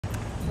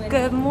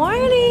Good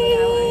morning!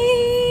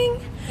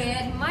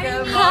 Good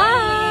morning!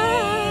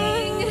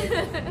 Hi!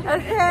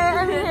 Okay,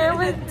 I'm here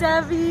with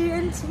Debii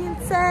and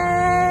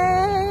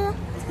Tinze.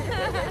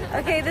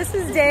 Okay, this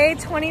is day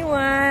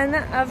 21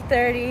 of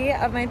 30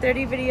 of my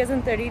 30 videos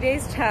in 30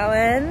 days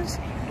challenge.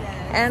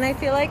 And I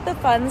feel like the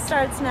fun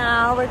starts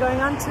now. We're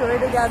going on tour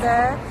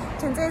together.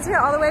 Tinze is here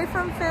all the way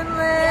from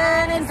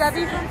Finland and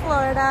Debii from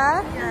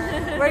Florida.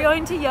 We're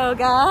going to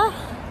yoga.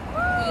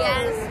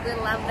 Yes, we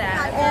love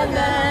that. And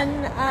then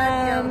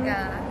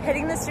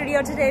hitting the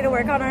studio today to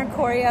work on our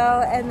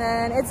choreo, and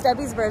then it's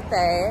Debbie's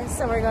birthday,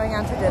 so we're going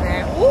out to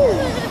dinner. Woo!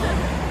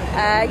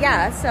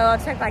 Yeah, so I'll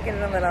check back in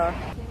a little.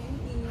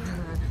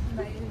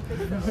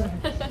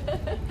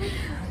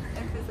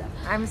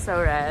 I'm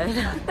so red.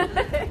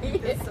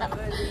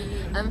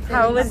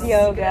 How was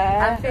yoga?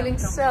 I'm feeling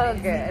so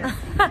good.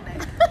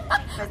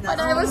 But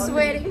I was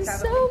sweating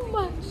so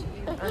much.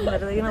 I'm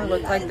literally gonna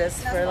look like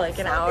this for like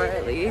an hour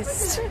at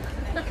least.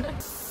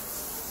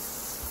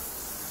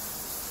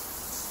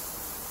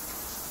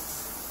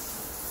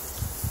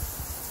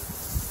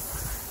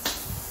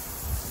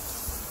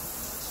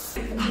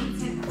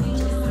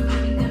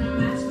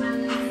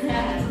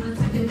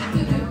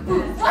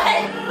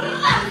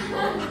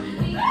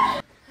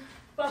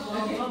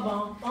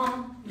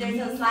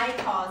 There's a slight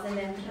pause and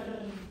then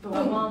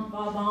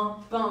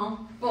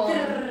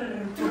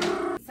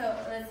so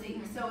let's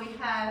see. So we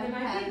have It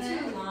might be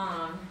too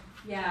long.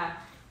 Yeah.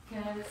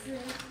 Cause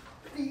it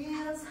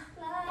feels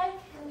like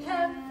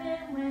heaven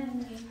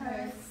when it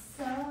hurts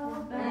so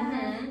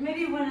bad.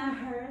 Maybe when it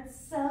hurts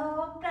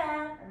so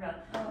bad.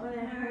 When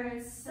it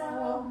hurts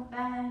so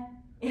bad.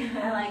 I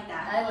like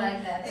that. I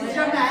like that. It's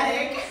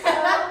dramatic. So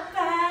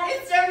bad.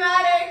 It's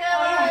dramatic.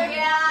 Oh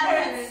yeah.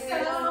 Hurts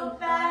so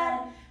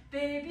bad.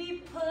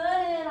 Baby, put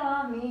it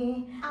on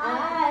me.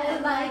 I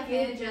like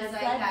it just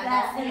like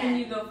that. And then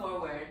you go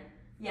forward.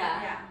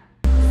 Yeah. Yeah.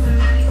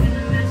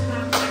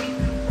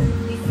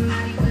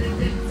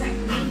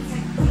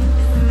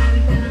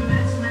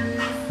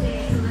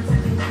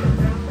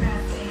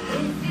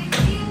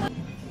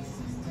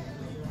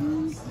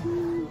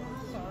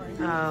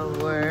 Oh,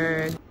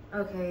 word.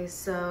 Okay,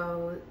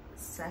 so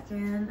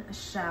second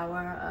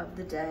shower of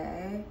the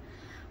day.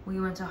 We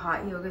went to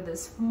hot yoga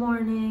this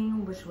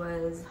morning, which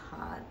was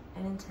hot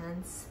and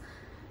intense.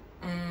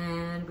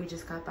 And we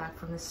just got back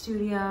from the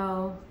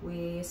studio.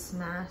 We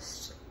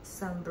smashed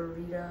some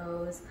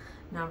burritos.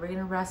 Now we're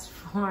gonna rest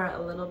for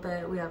a little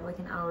bit. We have like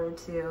an hour or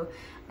two.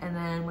 And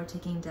then we're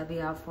taking Debbie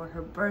out for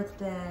her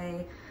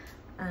birthday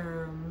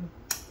in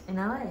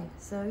LA.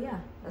 So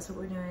yeah, that's what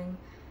we're doing.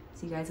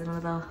 See you guys in a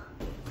little.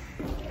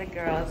 The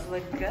girls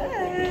look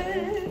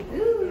good.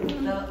 Ooh,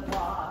 the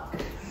walk.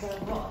 The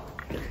walk.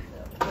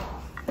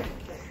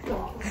 The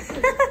walk.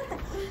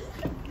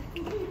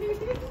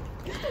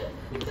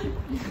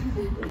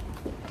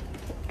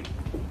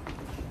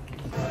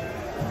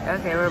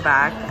 Okay, we're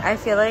back. I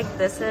feel like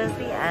this is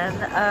the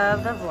end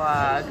of the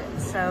vlog.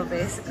 So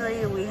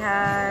basically we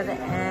had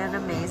an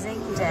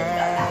amazing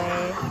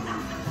day.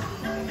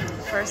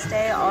 First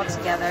day all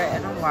together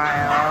in a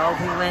while.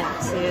 We went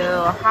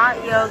to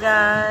hot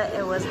yoga.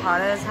 It was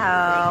hot as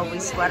hell. We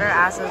sweat our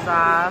asses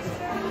off.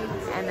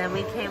 And then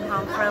we came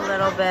home for a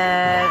little bit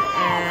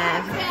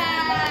and oh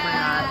my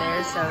god,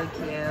 they're so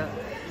cute.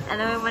 And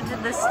then we went to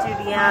the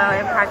studio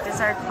and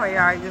practiced our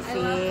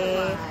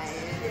choreography.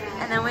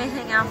 And then we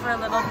hang out for a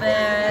little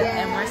bit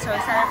and we're so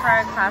excited for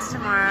our class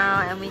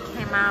tomorrow, and we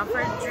came out for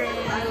a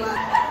drink.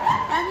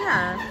 And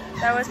yeah,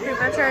 that was pretty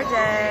much our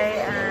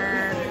day,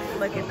 and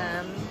look at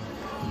them.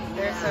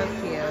 They're so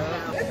cute.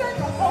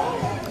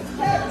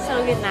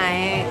 So good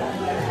night.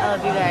 I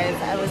love you guys.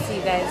 I will see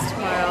you guys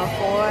tomorrow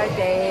for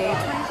day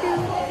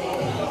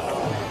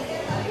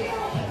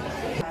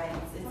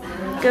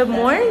 22. Good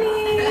morning.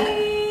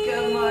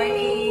 Good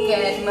morning.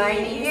 Good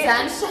morning,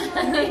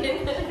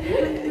 sunshine.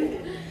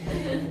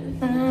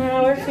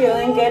 We're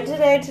feeling good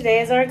today.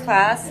 Today is our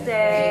class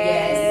day.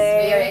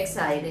 Yes, we are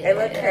excited. It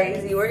looked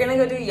crazy. We're gonna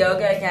go do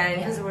yoga again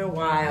because we're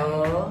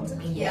wild.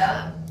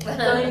 Yeah.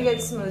 Going to get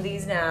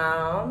smoothies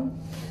now.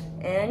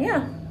 And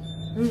yeah.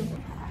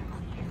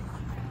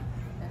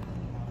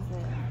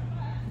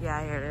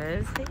 Yeah, here it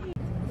is.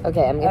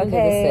 Okay, I'm gonna do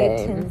the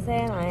same. Tinze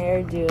and I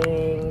are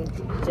doing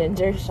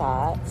ginger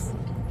shots.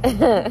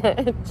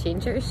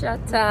 Ginger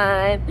shot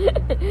time.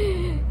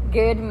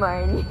 Good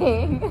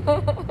morning.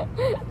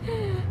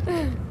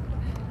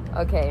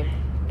 Okay,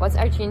 what's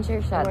our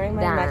ginger shot I'm wearing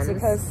my dance?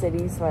 Mexico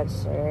City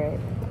sweatshirt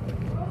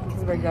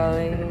because we're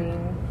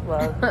going,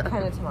 well,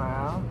 kind of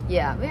tomorrow.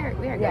 Yeah, we are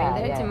going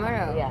there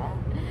tomorrow. Yeah.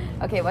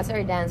 Okay, what's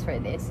our dance for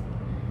this?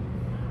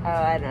 Oh,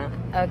 I don't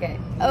know. Okay.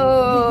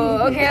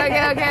 Oh,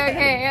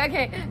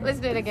 okay. Let's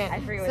do it again. I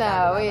forget what So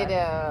that we was.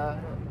 do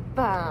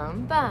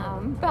bum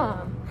bum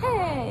bum.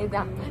 Hey,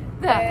 da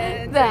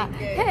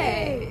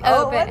hey.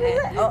 Oh, Open what is it.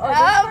 it? Oh,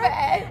 Open.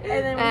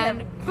 And then we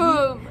and have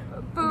boom,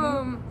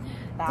 boom.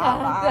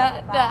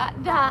 Da,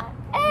 Da.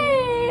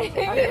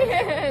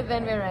 Hey.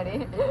 Then we're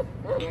ready.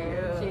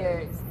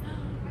 Cheers.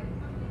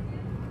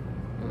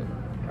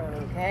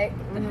 Okay.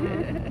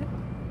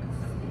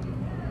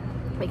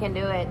 We can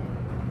do it.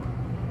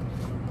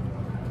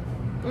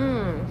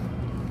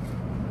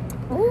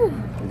 Ooh,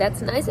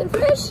 that's nice and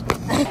fresh.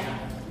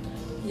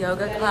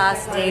 Yoga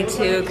class day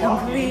 2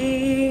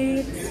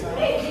 complete.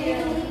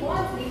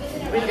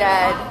 We did.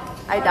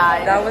 I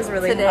died. That was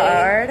really Today,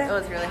 hard. It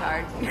was really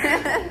hard.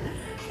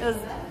 It was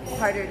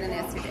harder than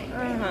yesterday.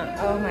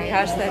 Oh my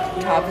gosh,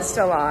 that top is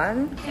still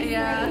on.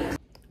 Yeah.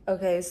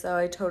 Okay, so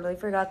I totally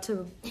forgot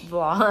to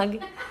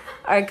vlog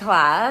our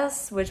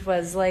class, which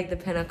was like the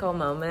pinnacle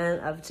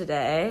moment of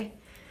today.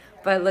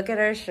 But look at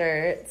our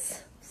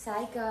shirts.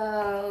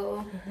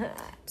 Psycho.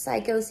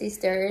 Psycho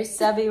sisters.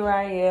 Debbie, where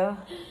are you?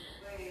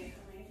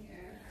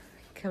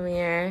 Come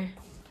here.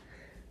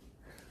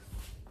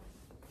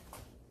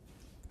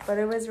 But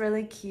it was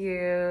really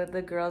cute.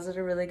 The girls did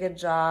a really good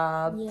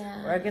job.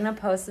 Yeah. We're gonna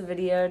post a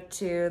video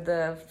to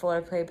the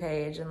Floor Play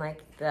page and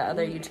like the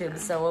other YouTube,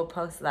 so we'll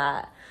post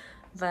that.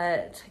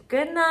 But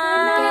good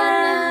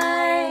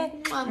night.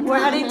 Good night. We're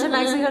heading to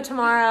Mexico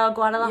tomorrow,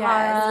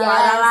 Guadalajara.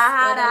 Yes.